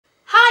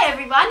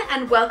everyone,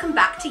 and welcome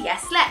back to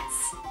Yes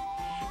Let's.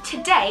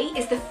 Today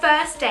is the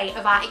first day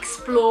of our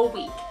Explore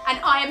week and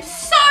I am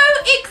so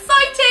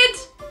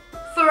excited!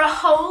 For a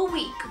whole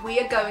week we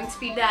are going to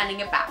be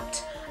learning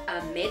about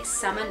A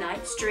Midsummer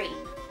Night's Dream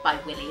by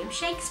William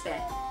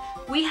Shakespeare.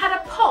 We had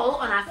a poll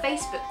on our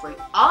Facebook group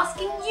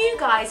asking you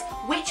guys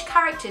which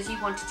characters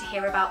you wanted to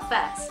hear about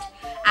first,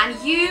 and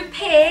you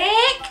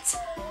picked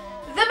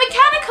the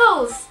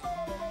Mechanicals!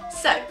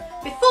 So,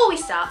 before we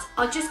start,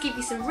 I'll just give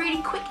you some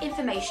really quick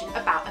information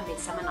about A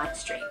Midsummer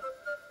Night's Dream.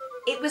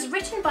 It was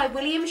written by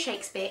William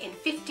Shakespeare in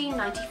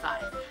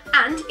 1595,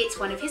 and it's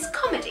one of his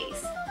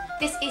comedies.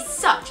 This is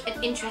such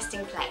an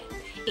interesting play.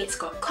 It's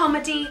got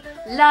comedy,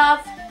 love,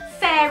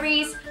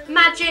 fairies,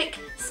 magic,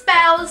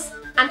 spells,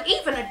 and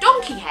even a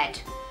donkey head.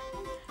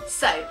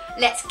 So,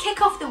 let's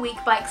kick off the week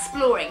by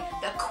exploring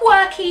the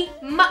quirky,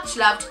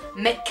 much-loved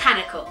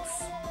Mechanicals.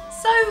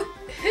 So,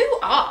 who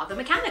are the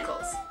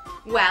Mechanicals?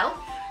 Well,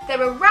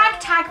 they're a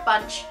ragtag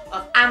bunch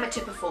of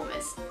amateur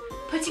performers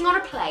putting on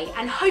a play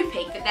and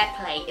hoping that their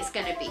play is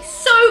going to be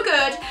so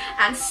good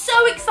and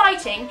so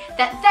exciting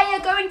that they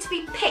are going to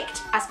be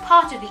picked as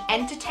part of the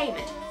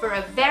entertainment for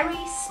a very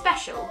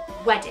special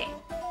wedding.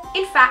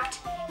 In fact,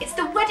 it's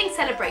the wedding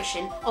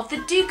celebration of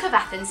the Duke of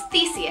Athens,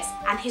 Theseus,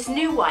 and his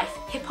new wife,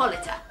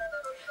 Hippolyta.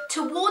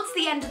 Towards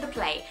the end of the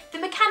play, the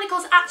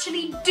Mechanicals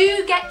actually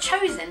do get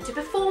chosen to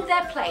perform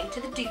their play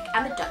to the Duke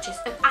and the Duchess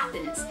of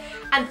Athens,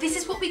 and this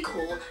is what we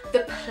call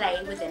the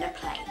play within a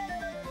play.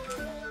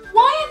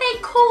 Why are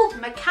they called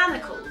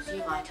mechanicals,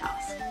 you might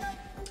ask?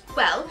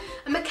 Well,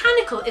 a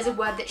mechanical is a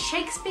word that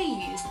Shakespeare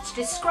used to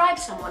describe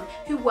someone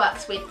who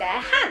works with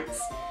their hands,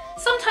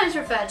 sometimes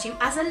referred to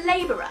as a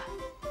labourer.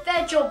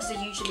 Their jobs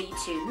are usually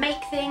to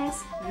make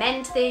things,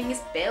 mend things,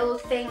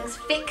 build things,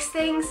 fix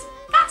things,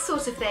 that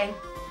sort of thing.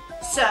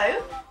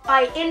 So,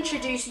 I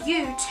introduce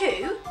you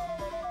to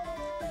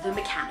the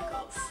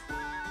Mechanicals.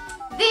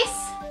 This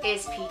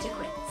is Peter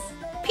Quince.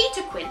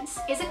 Peter Quince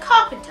is a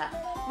carpenter,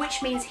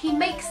 which means he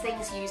makes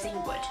things using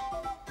wood.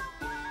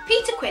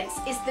 Peter Quince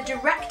is the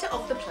director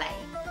of the play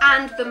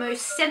and the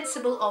most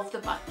sensible of the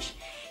bunch.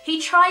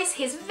 He tries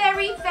his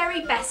very,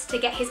 very best to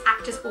get his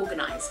actors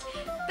organised,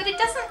 but it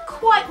doesn't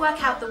quite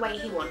work out the way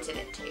he wanted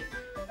it to.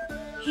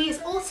 He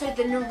is also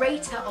the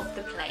narrator of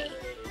the play,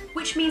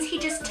 which means he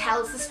just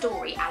tells the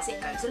story as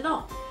it goes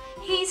along.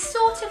 He's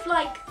sort of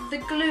like the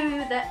glue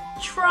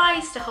that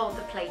tries to hold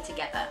the play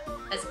together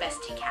as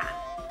best he can.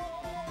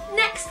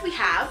 Next we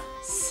have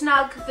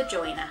Snug the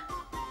Joiner.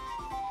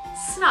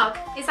 Snug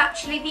is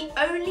actually the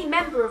only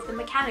member of the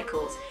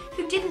Mechanicals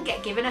who didn't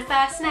get given a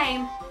first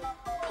name.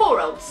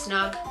 Poor old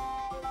Snug.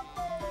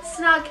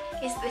 Snug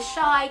is the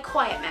shy,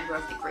 quiet member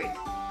of the group.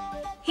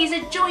 He's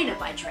a joiner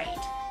by trade,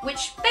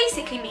 which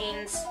basically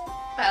means,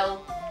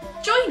 well,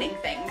 joining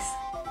things.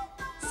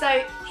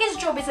 So his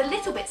job is a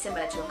little bit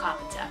similar to a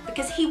carpenter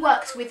because he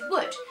works with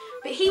wood,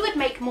 but he would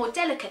make more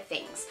delicate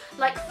things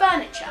like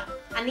furniture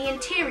and the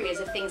interiors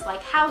of things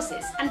like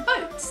houses and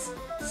boats.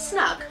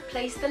 Snug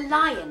plays the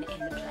lion in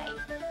the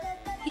play.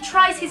 He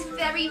tries his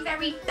very,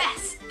 very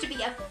best to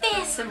be a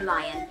fearsome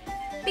lion,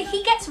 but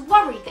he gets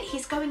worried that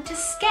he's going to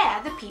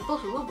scare the people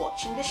who are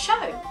watching the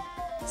show.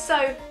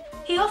 So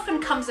he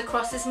often comes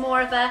across as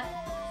more of a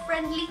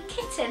friendly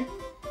kitten.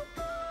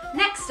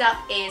 Next up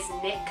is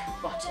Nick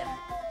Bottom.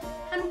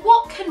 And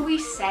what can we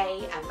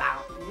say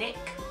about Nick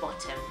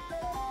Bottom?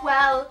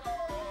 Well,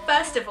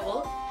 first of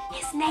all,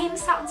 his name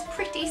sounds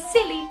pretty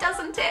silly,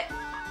 doesn't it?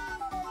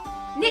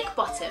 Nick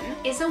Bottom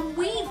is a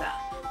weaver,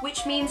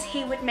 which means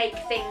he would make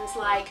things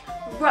like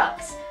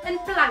rugs and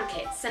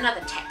blankets and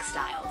other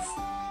textiles.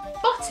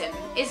 Bottom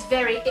is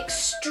very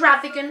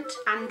extravagant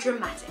and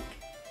dramatic.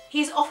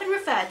 He is often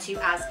referred to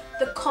as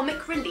the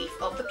comic relief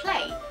of the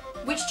play,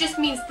 which just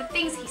means the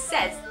things he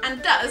says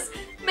and does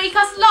make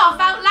us laugh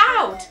out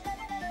loud.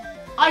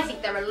 I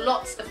think there are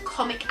lots of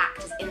comic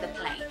actors in the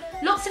play.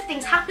 Lots of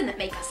things happen that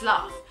make us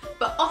laugh,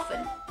 but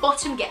often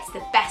Bottom gets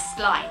the best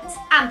lines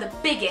and the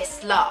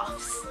biggest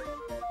laughs.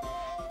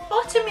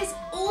 Bottom is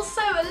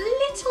also a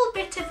little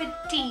bit of a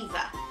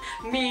diva.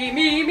 Me,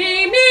 me,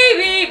 me, me,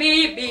 me,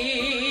 me,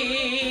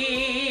 me.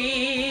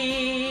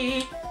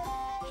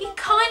 He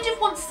kind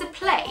of wants the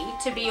play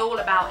to be all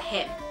about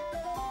him.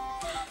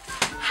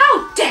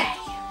 How dare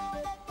you!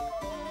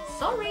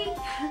 Sorry.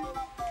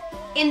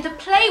 In the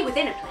play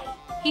within a play,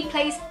 he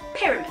plays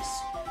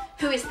Pyramus,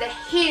 who is the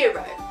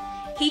hero.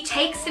 He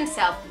takes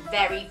himself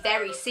very,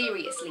 very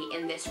seriously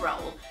in this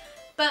role,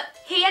 but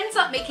he ends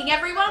up making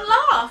everyone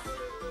laugh.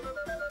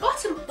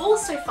 Bottom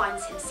also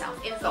finds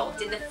himself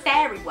involved in the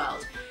fairy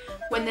world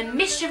when the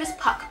mischievous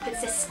Puck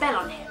puts a spell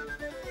on him.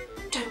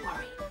 Don't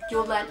worry,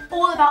 you'll learn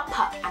all about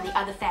Puck and the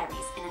other fairies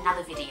in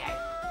another video.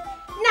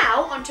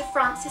 Now onto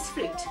Francis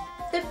Flute,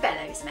 the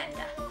bellows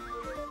mender.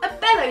 A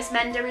bellows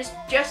mender is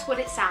just what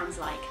it sounds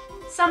like.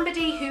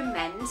 Somebody who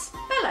mends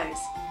bellows.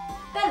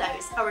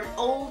 Bellows are an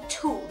old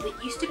tool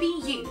that used to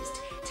be used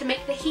to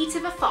make the heat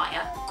of a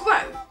fire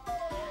grow.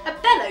 A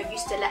bellow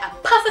used to let a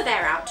puff of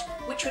air out,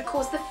 which would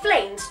cause the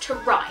flames to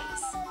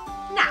rise.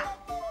 Now,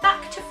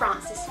 back to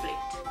Francis Flute.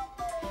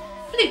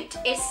 Flute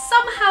is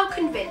somehow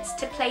convinced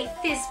to play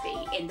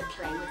Thisbe in the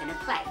play within a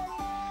play.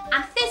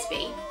 And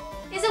Thisbe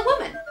is a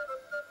woman.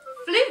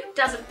 Flute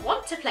doesn't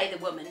want to play the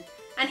woman,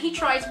 and he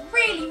tries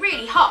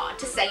really hard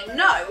to say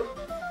no.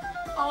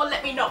 Oh,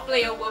 let me not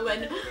play a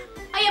woman.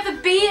 I have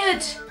a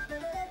beard.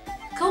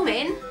 Come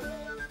in.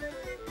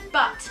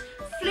 But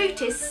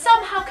Flute is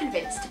somehow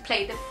convinced to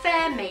play the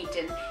fair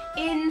maiden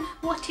in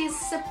what is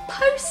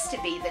supposed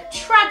to be the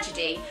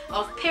tragedy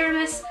of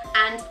Pyramus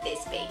and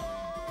Thisbe.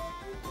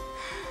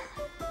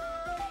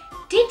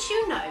 Did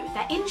you know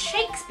that in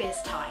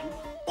Shakespeare's time,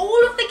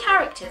 all of the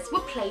characters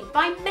were played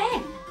by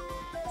men?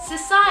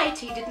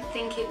 Society didn't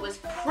think it was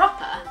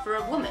proper for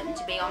a woman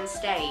to be on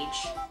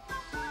stage.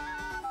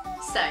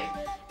 So,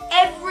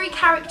 every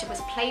character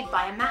was played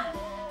by a man,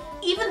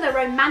 even the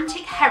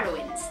romantic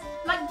heroines,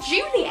 like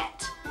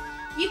Juliet.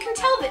 You can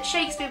tell that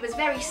Shakespeare was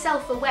very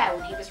self-aware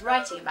when he was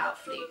writing about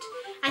Flute,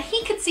 and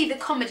he could see the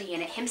comedy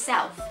in it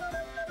himself.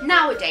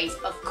 Nowadays,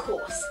 of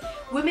course,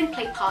 women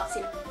play parts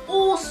in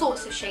all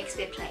sorts of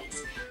Shakespeare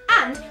plays,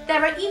 and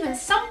there are even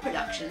some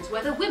productions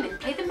where the women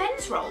play the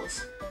men's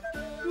roles.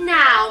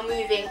 Now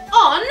moving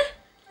on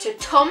to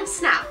Tom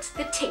Snout,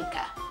 the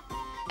tinker.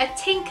 A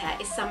tinker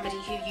is somebody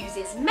who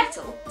uses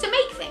metal to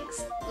make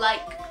things,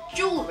 like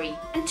jewellery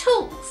and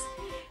tools.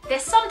 They're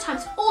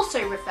sometimes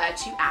also referred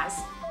to as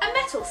a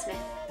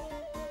metalsmith.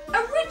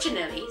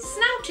 Originally,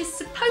 Snout is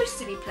supposed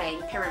to be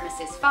playing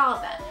Pyramus's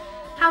father.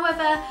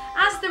 However,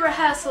 as the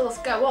rehearsals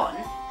go on,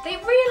 they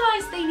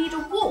realise they need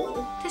a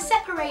wall to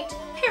separate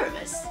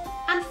Pyramus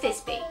and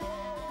Thisbe.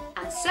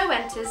 And so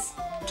enters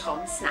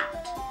Tom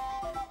Snout.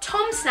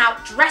 Tom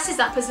Snout dresses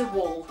up as a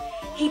wall.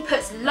 He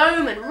puts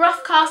loam and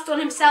rough cast on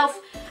himself,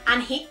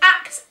 and he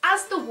acts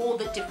as the wall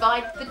that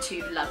divides the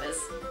two lovers.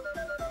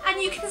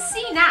 And you can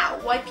see now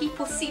why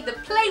people see the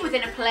play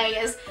within a play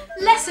as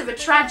less of a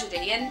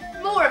tragedy and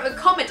more of a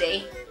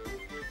comedy.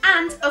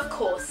 And of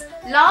course,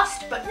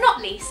 last but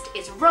not least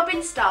is Robin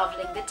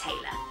Starveling the tailor.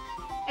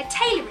 A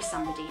tailor is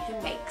somebody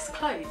who makes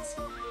clothes.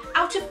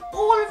 Out of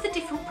all of the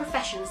different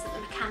professions that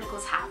the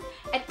mechanicals have,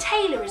 a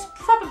tailor is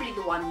probably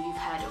the one you've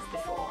heard of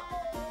before.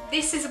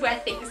 This is where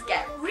things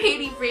get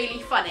really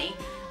funny.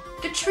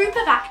 The troupe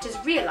of actors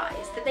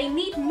realise that they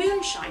need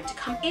moonshine to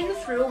come in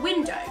through a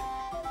window.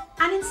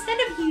 And instead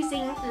of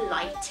using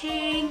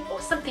lighting or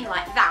something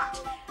like that,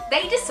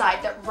 they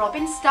decide that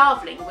Robin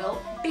Starveling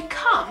will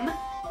become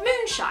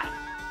moonshine.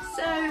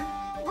 So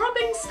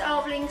Robin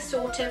Starveling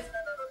sort of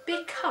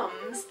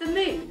becomes the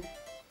moon.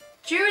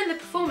 During the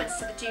performance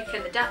to the Duke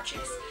and the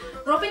Duchess,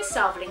 Robin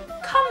Starveling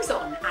comes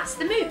on as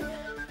the moon,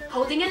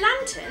 holding a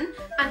lantern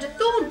and a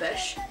thorn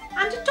bush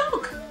and a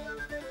dog.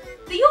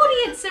 The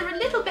audience are a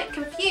little bit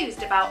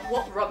confused about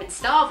what Robin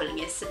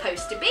Starveling is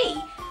supposed to be.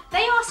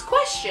 They ask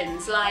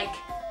questions like,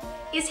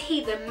 is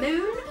he the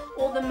moon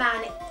or the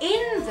man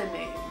in the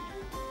moon?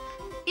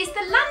 Is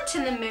the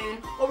lantern the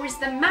moon or is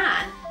the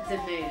man the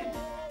moon?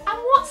 And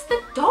what's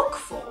the dog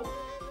for?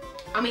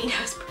 I mean,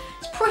 it's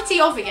pretty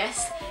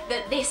obvious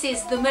that this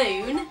is the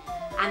moon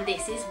and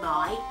this is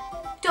my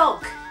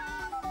dog.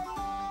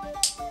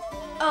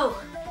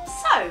 Oh,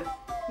 so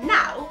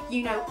now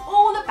you know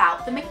all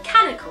about the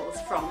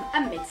mechanicals from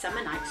A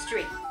Midsummer Night's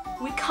Dream.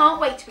 We can't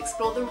wait to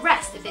explore the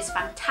rest of this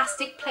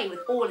fantastic play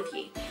with all of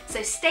you,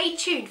 so stay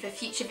tuned for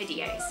future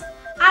videos.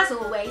 As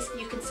always,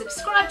 you can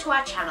subscribe to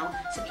our channel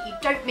so that you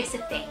don't miss a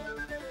thing.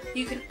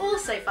 You can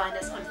also find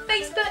us on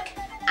Facebook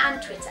and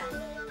Twitter.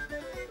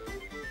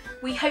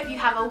 We hope you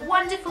have a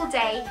wonderful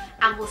day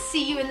and we'll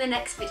see you in the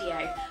next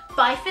video.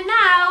 Bye for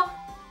now!